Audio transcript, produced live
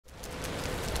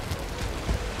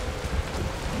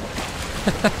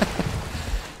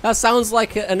That sounds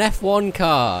like an F1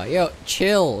 car. Yo,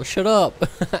 chill, shut up.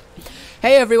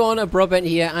 Hey everyone, Broadbent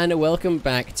here, and welcome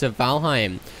back to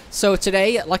Valheim. So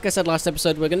today, like I said last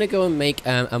episode, we're going to go and make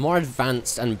a more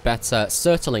advanced and better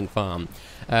Surtling farm.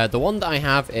 The one that I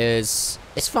have it's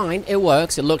fine, it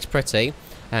works, it looks pretty,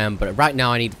 but right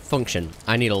now I need function.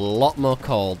 I need a lot more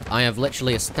coal. I have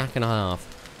literally a stack and a half.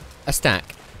 A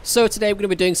stack. So today we're going to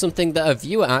be doing something that a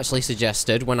viewer actually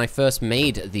suggested when I first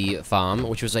made the farm,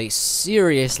 which was a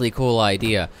seriously cool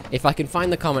idea. If I can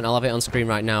find the comment, I'll have it on screen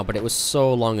right now, but it was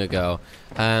so long ago.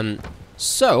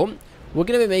 So, we're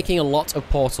going to be making a lot of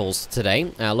portals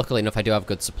today. Luckily enough, I do have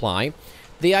good supply.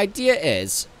 The idea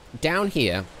is, down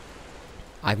here,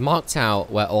 I've marked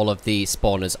out where all of the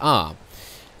spawners are.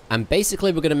 And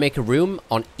basically, we're going to make a room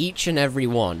on each and every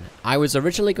one. I was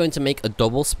originally going to make a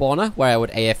double spawner where I would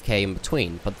AFK in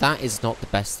between, but that is not the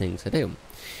best thing to do.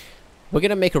 We're going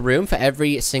to make a room for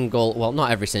every single, well,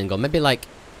 not every single, maybe like,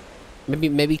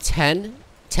 maybe 10.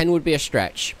 10 would be a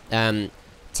stretch. 10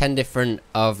 different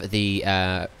of the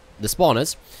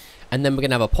spawners. And then we're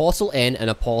going to have a portal in and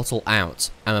a portal out.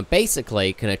 And we're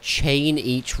basically going to chain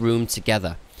each room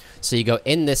together. So you go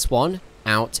in this one,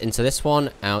 out into this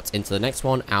one, out into the next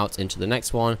one, out into the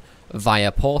next one,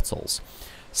 via portals.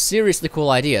 Seriously cool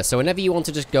idea. So whenever you want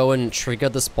to just go and trigger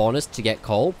the spawners to get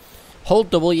coal, hold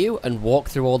W and walk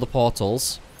through all the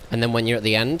portals, and then when you're at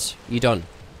the end, you're done.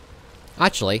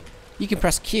 Actually, you can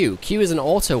press Q. Q is an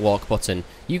auto walk button.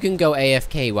 You can go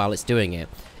AFK while it's doing it.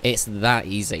 It's that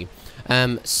easy.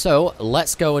 So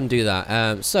let's go and do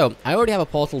that. So I already have a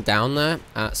portal down there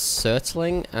at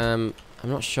Surtling. I'm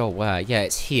not sure where. Yeah,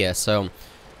 it's here. So,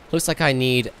 looks like I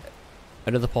need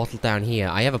another portal down here.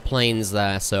 I have a plains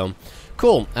there, so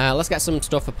cool. Let's get some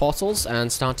stuff for portals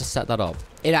and start to set that up.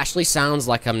 It actually sounds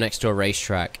like I'm next to a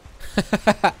racetrack.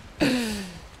 Oh,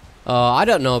 I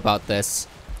don't know about this.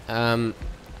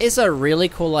 It's a really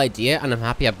cool idea, and I'm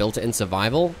happy I built it in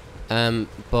survival.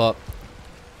 But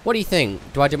what do you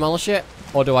think? Do I demolish it,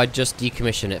 or do I just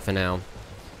decommission it for now?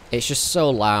 It's just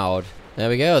so loud. There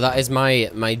we go, that is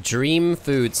my dream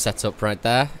food setup right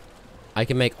there. I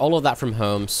can make all of that from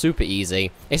home, super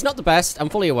easy. It's not the best, I'm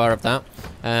fully aware of that.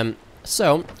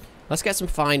 So, let's get some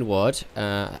fine wood.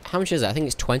 How much is it? I think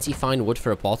it's 20 fine wood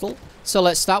for a portal. So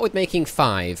let's start with making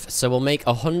 5. So we'll make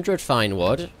 100 fine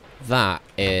wood. That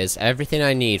is everything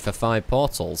I need for 5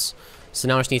 portals. So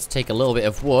now I just need to take a little bit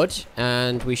of wood,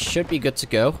 and we should be good to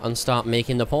go and start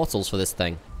making the portals for this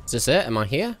thing. Is this it? Am I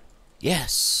here?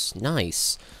 Yes,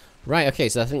 nice. Right, okay,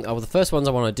 so I think the first ones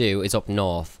I want to do is up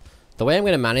north. The way I'm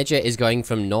going to manage it is going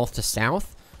from north to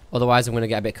south, otherwise I'm going to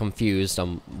get a bit confused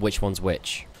on which one's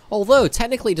which. Although,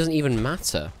 technically it doesn't even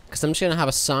matter, because I'm just going to have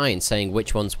a sign saying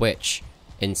which one's which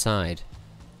inside.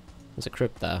 There's a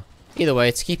crypt there. Either way,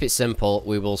 to keep it simple,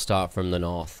 we will start from the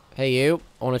north. Hey you,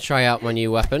 I want to try out my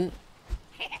new weapon.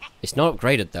 It's not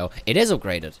upgraded though. It is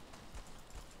upgraded.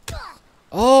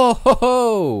 Oh ho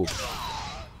ho!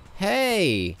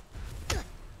 Hey!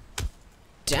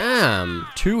 Damn!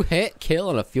 2-hit kill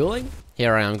on a fueling?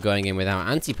 Here I am going in without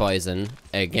anti-poison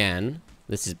again.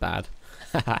 This is bad.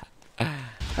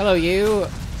 Hello you!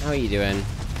 How are you doing?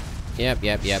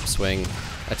 Yep, swing.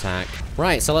 Attack.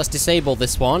 Right, so let's disable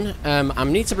this one. I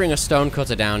need to bring a stone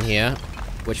cutter down here,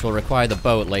 which will require the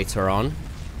boat later on.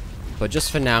 But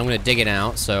just for now, I'm going to dig it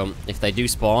out, so if they do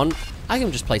spawn, I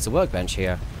can just place a workbench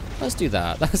here. Let's do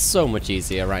that. That's so much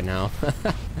easier right now.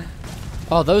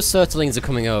 Oh, those Surtlings are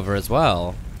coming over as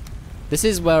well. This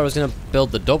is where I was going to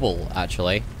build the double,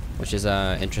 actually, which is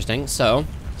interesting. So,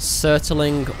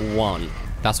 Surtling 1.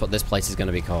 That's what this place is going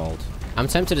to be called. I'm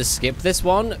tempted to skip this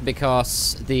one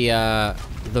because the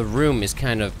room is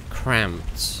kind of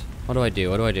cramped. What do I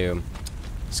do?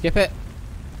 Skip it?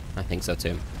 I think so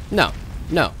too. No,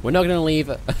 we're not going to leave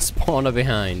a spawner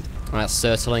behind. Alright,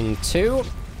 Surtling 2.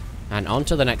 And on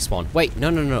to the next one. Wait,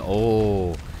 no.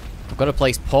 Oh. I've got to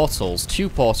place portals, 2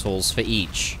 portals for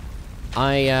each.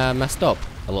 I messed up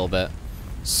a little bit.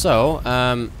 So,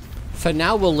 for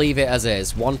now we'll leave it as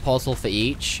is. 1 portal for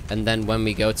each, and then when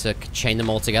we go to chain them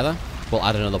all together, we'll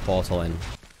add another portal in.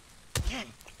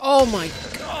 Oh my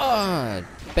god!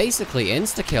 Basically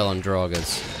insta-kill on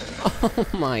Draugrs. Oh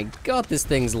my god, this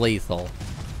thing's lethal.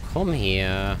 Come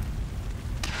here.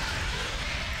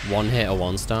 1 hit or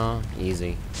 1 star?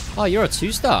 Easy. Oh, you're a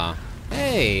 2-star.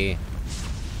 Hey!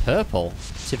 Purple.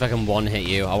 See if I can 1-hit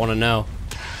you. I want to know.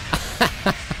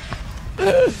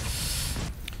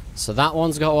 So that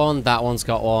one's got 1. That one's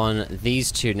got 1.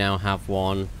 These 2 now have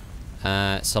 1.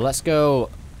 So let's go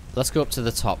up to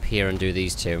the top here and do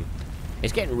these 2.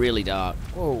 It's getting really dark.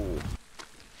 Whoa.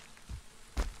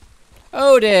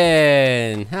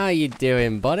 Odin! How you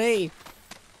doing, buddy?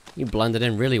 You blended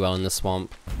in really well in the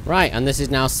swamp. Right, and this is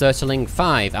now Surtling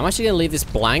 5. I'm actually going to leave this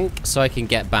blank so I can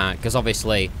get back, because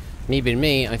obviously, me being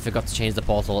me, I forgot to change the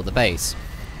portal at the base.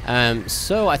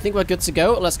 So I think we're good to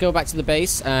go. Let's go back to the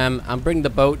base and bring the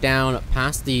boat down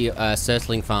past the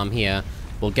Surtling farm here.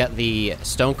 We'll get the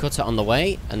stonecutter on the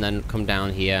way, and then come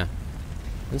down here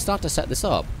and start to set this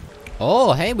up.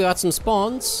 Oh, hey, we had some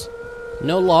spawns.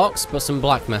 No locks, but some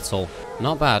black metal.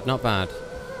 Not bad, not bad.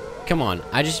 Come on,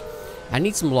 I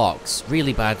need some locks,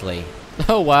 really badly.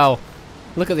 Oh, wow.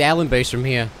 Look at the island base from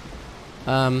here.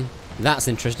 That's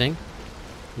interesting.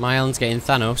 My island's getting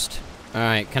Thanos'd.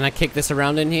 Alright, can I kick this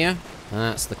around in here?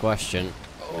 That's the question.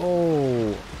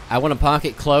 Oh, I want to park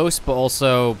it close, but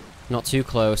also not too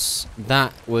close.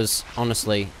 That was,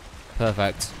 honestly,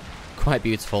 perfect. Quite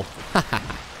beautiful.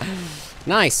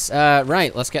 Nice.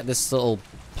 Right, let's get this little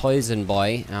poison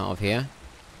boy out of here.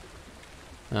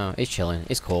 Oh, he's chilling.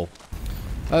 It's cool.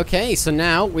 Okay, so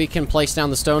now we can place down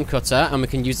the stone cutter, and we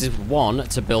can use this one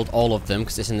to build all of them,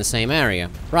 because it's in the same area.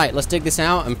 Right, let's dig this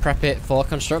out and prep it for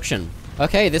construction.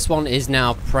 Okay, this one is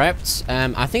now prepped.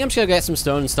 I think I'm just going to get some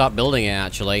stone and start building it,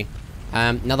 actually.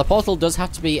 Now, the portal does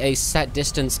have to be a set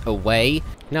distance away.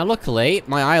 Now, luckily,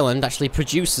 my island actually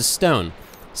produces stone,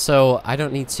 so I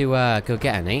don't need to go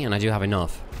get any, and I do have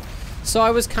enough. So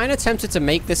I was kind of tempted to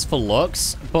make this for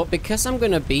looks, but because I'm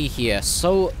going to be here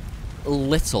so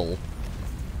little,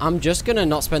 I'm just going to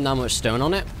not spend that much stone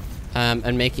on it,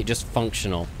 and make it just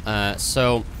functional.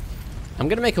 So I'm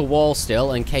going to make a wall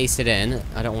still and case it in.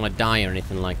 I don't want to die or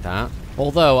anything like that.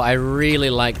 Although, I really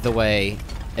like the way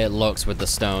it looks with the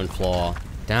stone floor.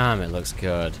 Damn, it looks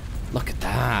good. Look at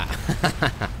that.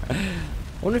 I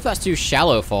wonder if that's too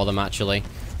shallow for them, actually.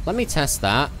 Let me test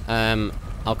that.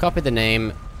 I'll copy the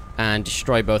name and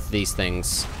destroy both of these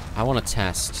things. I want to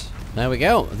test. There we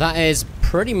go. That is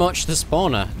pretty much the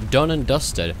spawner. Done and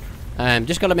dusted.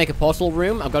 Just got to make a portal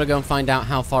room. I've got to go and find out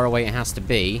how far away it has to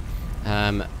be.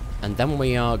 And then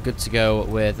we are good to go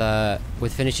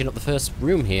with finishing up the first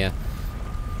room here.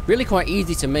 Really quite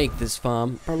easy to make this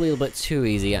farm. Probably a little bit too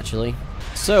easy, actually.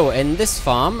 So, in this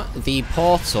farm, the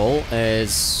portal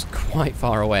is quite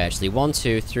far away, actually. 1,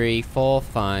 2, 3, 4,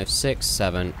 5, 6,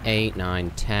 7, 8, 9,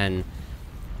 10.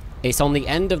 It's on the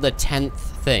end of the 10th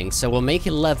thing, so we'll make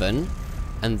 11,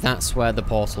 and that's where the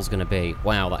portal's going to be.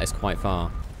 Wow, that is quite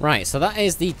far. Right, so that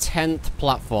is the 10th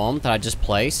platform that I just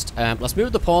placed. Let's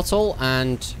move the portal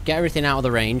and get everything out of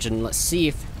the range, and let's see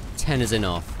if 10 is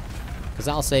enough. Because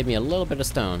that'll save me a little bit of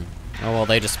stone. Oh, well,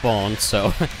 they just spawned,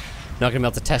 so not going to be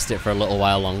able to test it for a little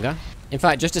while longer. In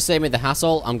fact, just to save me the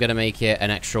hassle, I'm going to make it an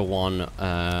extra one.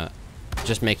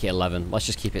 Just make it 11. Let's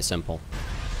just keep it simple.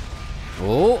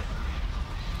 Oh,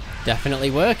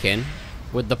 definitely working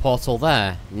with the portal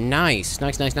there. Nice,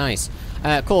 nice, nice, nice.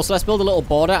 Cool, so let's build a little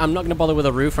border. I'm not going to bother with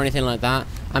a roof or anything like that.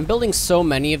 I'm building so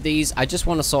many of these, I just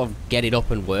want to sort of get it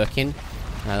up and working.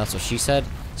 That's what she said.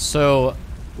 So,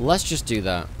 let's just do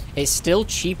that. It's still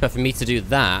cheaper for me to do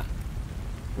that,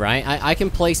 right? I can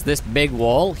place this big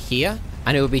wall here,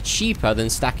 and it would be cheaper than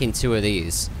stacking 2 of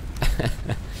these.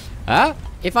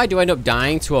 If I do end up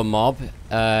dying to a mob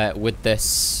with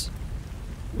this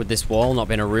wall not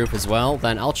being a roof as well,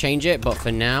 then I'll change it, but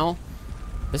for now,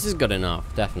 this is good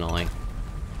enough, definitely.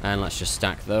 And let's just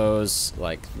stack those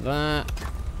like that.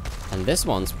 And this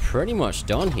one's pretty much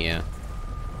done here.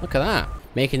 Look at that.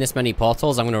 Making this many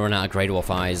portals, I'm going to run out of Grey Dwarf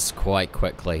Eyes quite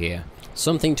quickly here.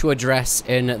 Something to address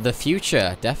in the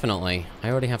future, definitely. I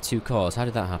already have 2 cores. How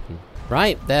did that happen?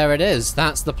 Right, there it is.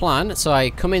 That's the plan. So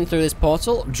I come in through this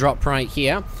portal, drop right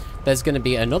here. There's going to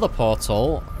be another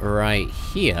portal right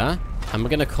here. And we're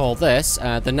going to call this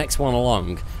the next one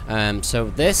along. So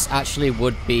this actually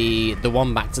would be the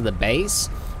one back to the base,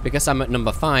 because I'm at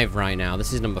number 5 right now.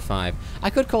 This is number 5. I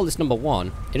could call this number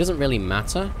 1. It doesn't really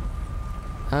matter.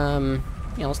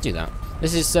 Yeah, let's do that.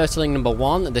 This is Surtling number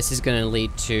 1. This is going to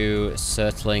lead to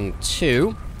Surtling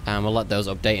 2. And we'll let those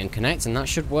update and connect, and that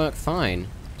should work fine.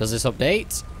 Does this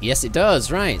update? Yes, it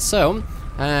does. Right, so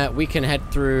we can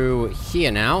head through here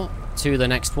now to the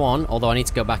next one, although I need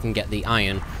to go back and get the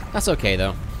iron. That's okay,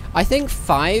 though. I think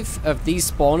 5 of these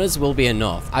spawners will be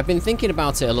enough. I've been thinking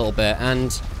about it a little bit,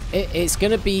 and it's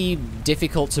going to be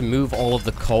difficult to move all of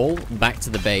the coal back to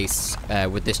the base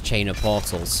with this chain of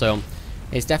portals. So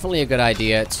it's definitely a good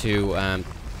idea to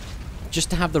just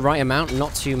to have the right amount,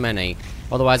 not too many.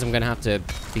 Otherwise, I'm going to have to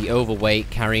be overweight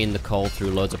carrying the coal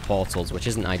through loads of portals, which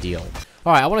isn't ideal.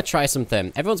 All right, I want to try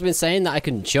something. Everyone's been saying that I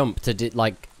can jump to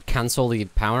like cancel the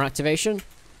power activation.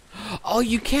 Oh,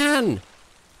 you can!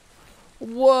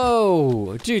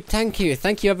 Whoa, dude! Thank you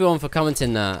everyone for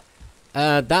commenting that.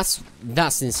 That's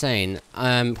insane.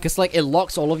 Because like it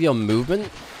locks all of your movement.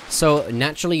 So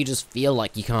naturally you just feel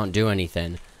like you can't do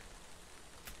anything.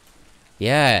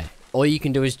 Yeah, all you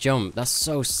can do is jump. That's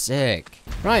so sick.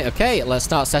 Right, okay, let's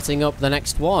start setting up the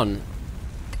next one.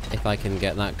 If I can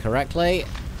get that correctly.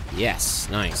 Yes,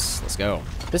 nice. Let's go.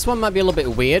 This one might be a little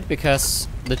bit weird because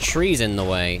the tree's in the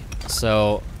way.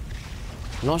 So,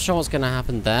 I'm not sure what's going to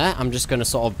happen there. I'm just going to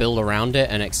sort of build around it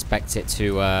and expect it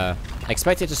to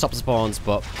stop spawns,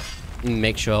 but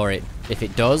make sure if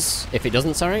it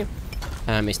doesn't, sorry,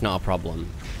 it's not a problem.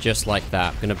 Just like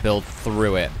that. I'm going to build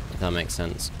through it, if that makes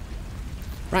sense.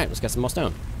 Right, let's get some more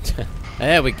stone.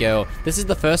 There we go. This is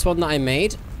the first one that I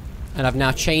made, and I've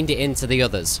now chained it into the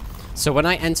others. So when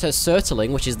I enter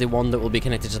Circling, which is the one that will be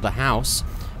connected to the house,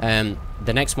 the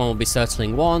next one will be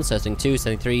Circling 1, Circling 2,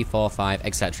 Circling 3, 4, 5,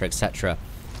 etc, etc.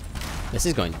 This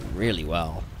is going really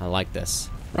well. I like this.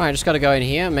 Right, I just got to go in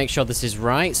here, make sure this is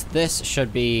right. This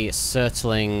should be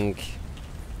Circling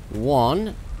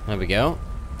 1. There we go.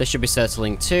 This should be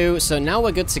Circling 2. So now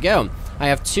we're good to go. I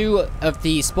have 2 of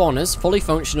the spawners fully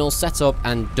functional, set up,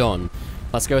 and done.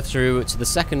 Let's go through to the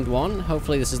second one.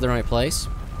 Hopefully this is the right place.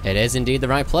 It is indeed the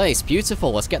right place.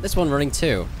 Beautiful. Let's get this one running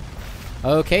too.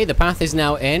 Okay, the path is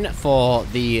now in for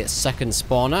the second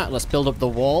spawner. Let's build up the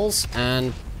walls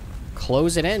and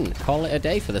close it in. Call it a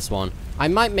day for this one. I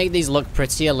might make these look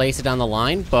prettier later down the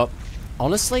line, but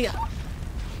honestly,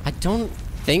 I don't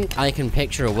think I can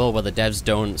picture a world where the devs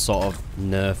don't sort of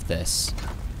nerf this.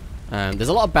 There's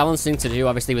a lot of balancing to do,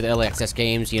 obviously, with early access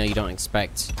games. You know, you don't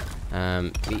expect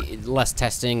less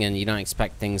testing, and you don't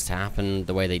expect things to happen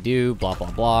the way they do, blah, blah,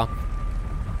 blah.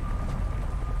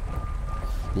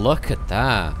 Look at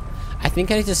that. I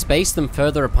think I need to space them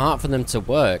further apart for them to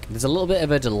work. There's a little bit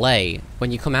of a delay.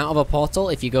 When you come out of a portal,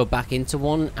 if you go back into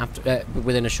one after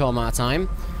within a short amount of time,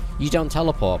 you don't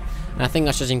teleport. And I think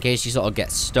that's just in case you sort of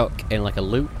get stuck in like a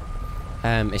loop.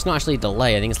 It's not actually a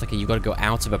delay. I think it's like you've got to go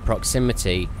out of a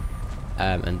proximity,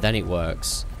 and then it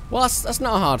works. Well, that's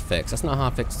not a hard fix. That's not a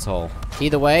hard fix at all.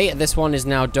 Either way, this one is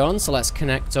now done, so let's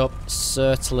connect up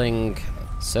Circling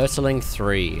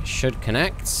 3. Should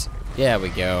connect. There we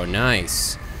go.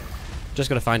 Nice. Just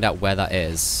got to find out where that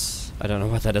is. I don't know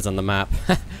where that is on the map.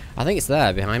 I think it's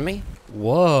there, behind me.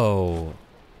 Whoa.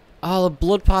 Oh, the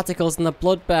blood particles in the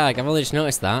blood bag. I've only just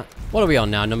noticed that. What are we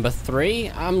on now? Number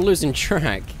 3? I'm losing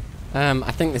track.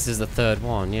 I think this is the third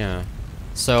one, yeah.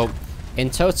 So, in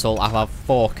total, I'll have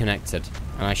 4 connected.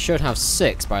 And I should have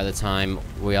 6 by the time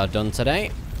we are done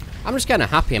today. I'm just kind of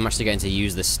happy I'm actually getting to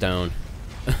use this stone.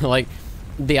 Like,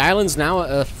 the islands now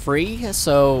are free,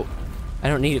 so I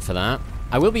don't need it for that.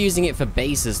 I will be using it for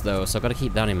bases, though, so I've got to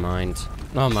keep that in mind.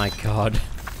 Oh my god.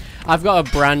 I've got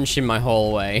a branch in my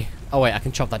hallway. Oh wait, I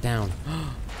can chop that down.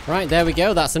 Right, there we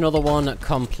go. That's another one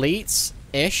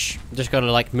complete-ish. Just got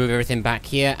to, like, move everything back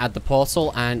here, add the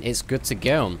portal, and it's good to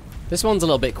go. This one's a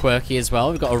little bit quirky as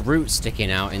well. We've got a root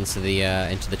sticking out into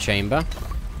the chamber.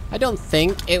 I don't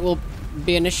think it will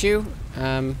be an issue,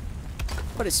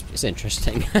 but it's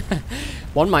interesting.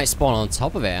 One might spawn on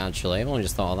top of it, actually. I've only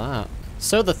just thought of that.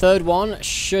 So the third one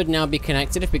should now be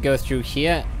connected. If we go through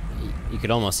here, you could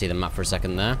almost see the map for a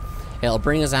second there. It'll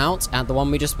bring us out at the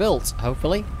one we just built,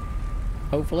 hopefully.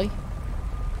 Hopefully.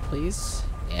 Please.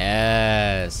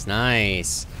 Yes,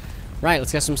 nice. Right,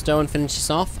 let's get some stone, finish this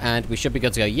off, and we should be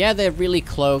good to go. Yeah, they're really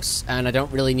close, and I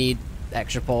don't really need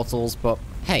extra portals, but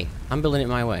hey, I'm building it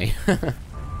my way.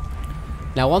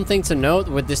 Now, one thing to note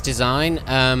with this design,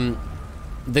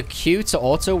 the queue to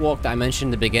auto walk that I mentioned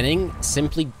in the beginning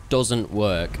simply doesn't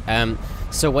work.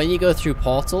 So when you go through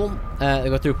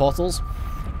portals,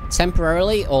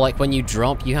 temporarily, or like when you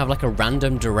drop, you have like a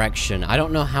random direction. I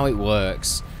don't know how it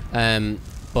works.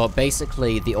 But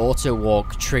basically, the auto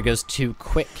walk triggers too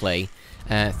quickly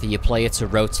for your player to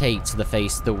rotate to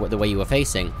the way you were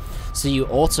facing. So you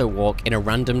auto walk in a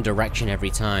random direction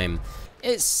every time.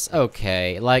 It's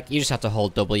okay. Like, you just have to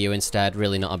hold W instead.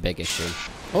 Really not a big issue.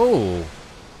 Oh,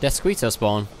 Desquito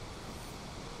spawn.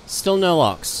 Still no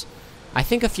locks. I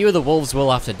think a few of the wolves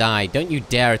will have to die. Don't you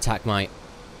dare attack my...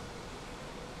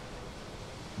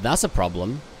 That's a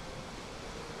problem.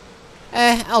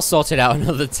 I'll sort it out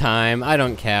another time. I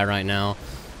don't care right now.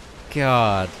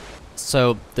 God.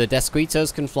 So, the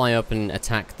Desquitos can fly up and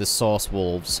attack the source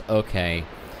wolves. Okay.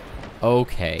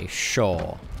 Okay,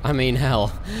 sure. I mean,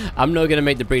 hell, I'm not gonna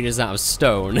make the breeders out of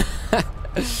stone.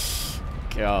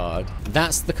 God.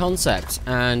 That's the concept,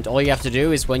 and all you have to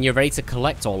do is, when you're ready to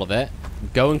collect all of it,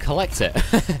 go and collect it.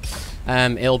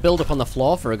 It'll build up on the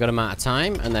floor for a good amount of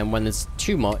time, and then when there's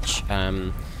too much,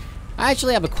 I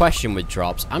actually have a question with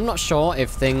drops. I'm not sure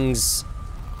if things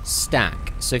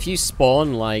stack. So if you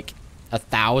spawn like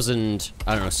 1,000,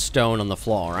 I don't know, stone on the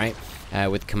floor, right?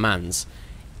 With commands,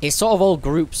 it sort of all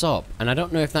groups up, and I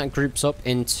don't know if that groups up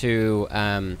into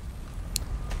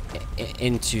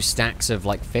stacks of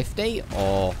like 50,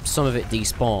 or some of it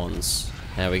despawns.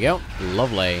 There we go.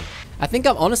 Lovely. I think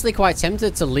I'm honestly quite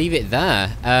tempted to leave it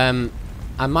there.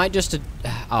 I might just...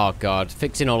 oh god,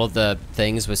 fixing all of the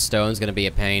things with stone's gonna be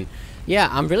a pain. Yeah,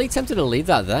 I'm really tempted to leave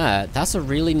that there. That's a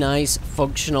really nice,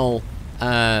 functional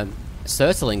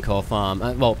Surtling core farm.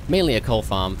 Well, mainly a coal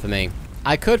farm for me.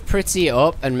 I could pretty it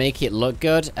up and make it look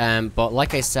good, but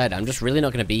like I said, I'm just really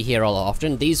not going to be here all that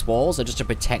often. These walls are just to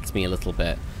protect me a little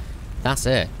bit. That's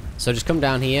it. So just come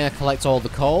down here, collect all the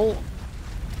coal,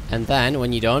 and then,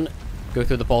 when you're done, go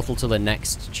through the portal to the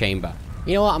next chamber.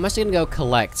 You know what, I'm actually going to go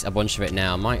collect a bunch of it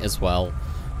now. Might as well.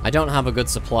 I don't have a good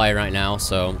supply right now,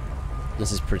 so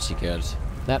this is pretty good.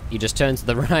 Yep, you just turn to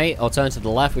the right, or turn to the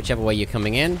left, whichever way you're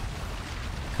coming in.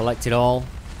 Collect it all,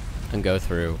 and go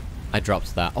through. I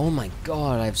dropped that. Oh my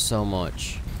god, I have so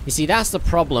much. You see, that's the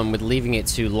problem with leaving it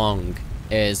too long,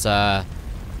 is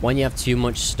when you have too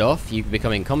much stuff, you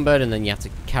become encumbered, and then you have to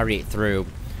carry it through.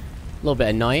 A little bit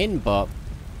annoying, but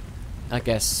I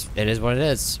guess it is what it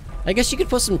is. I guess you could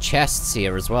put some chests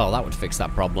here as well. That would fix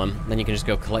that problem. Then you can just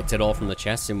go collect it all from the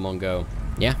chests in one go.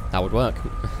 Yeah, that would work.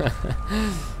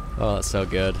 Oh, that's so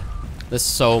good. There's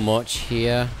so much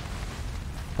here.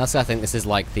 That's, I think this is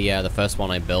like the first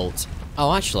one I built.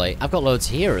 Oh, actually, I've got loads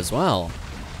here as well.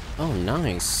 Oh,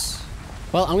 nice.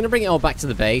 Well, I'm going to bring it all back to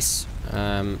the base.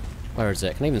 Where is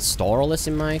it? Can I even store all this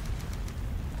in my...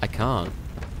 I can't.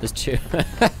 There's too...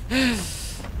 I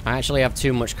actually have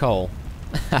too much coal.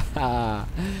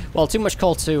 Well, too much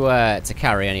coal to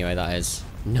carry anyway, that is.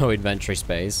 No inventory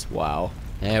space. Wow.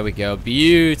 There we go.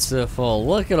 Beautiful.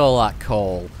 Look at all that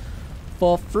coal.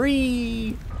 For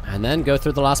free. And then go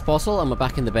through the last portal, and we're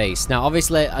back in the base. Now,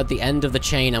 obviously, at the end of the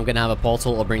chain, I'm going to have a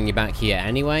portal to bring you back here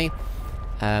anyway.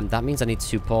 That means I need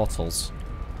 2 portals.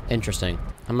 Interesting.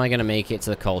 Am I going to make it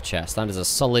to the coal chest? That is a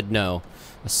solid no.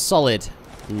 A solid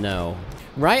no.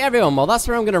 Right, everyone. Well, that's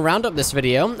where I'm going to round up this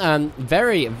video.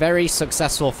 Very, very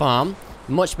successful farm.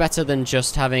 Much better than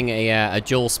just having a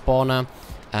dual spawner.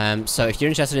 So if you're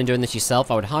interested in doing this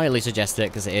yourself, I would highly suggest it,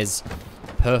 because it is...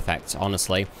 perfect,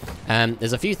 honestly.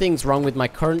 There's a few things wrong with my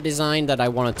current design that I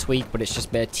want to tweak, but it's just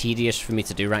a bit tedious for me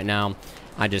to do right now.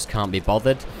 I just can't be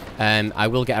bothered. I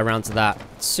will get around to that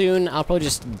soon. I'll probably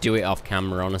just do it off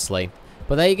camera, honestly.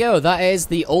 But there you go. That is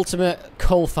the ultimate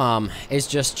coal farm. It's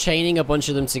just chaining a bunch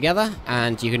of them together,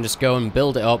 and you can just go and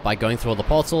build it up by going through all the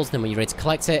portals. Then when you're ready to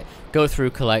collect it, go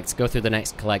through, collect, go through the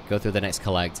next collect, go through the next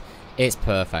collect. It's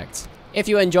perfect. If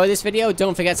you enjoyed this video,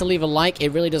 don't forget to leave a like.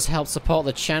 It really does help support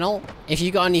the channel. If you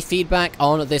got any feedback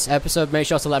on this episode, make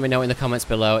sure to let me know in the comments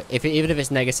below. Even if it's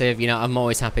negative, you know, I'm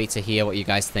always happy to hear what you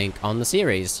guys think on the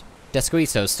series.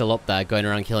 Desquito's still up there, going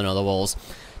around killing all the walls.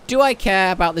 Do I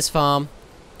care about this farm?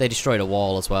 They destroyed a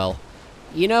wall as well.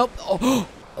 You know, oh,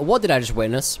 what did I just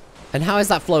witness? And how is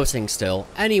that floating still?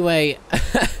 Anyway,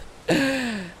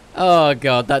 oh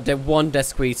god, that one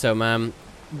Desquito, man.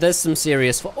 There's some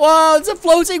serious... Whoa, it's a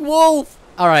floating wolf!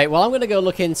 Alright, well, I'm going to go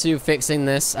look into fixing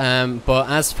this, but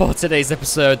as for today's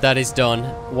episode, that is done.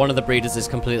 One of the breeders is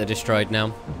completely destroyed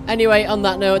now. Anyway, on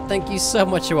that note, thank you so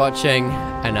much for watching,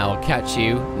 and I'll catch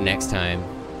you next time.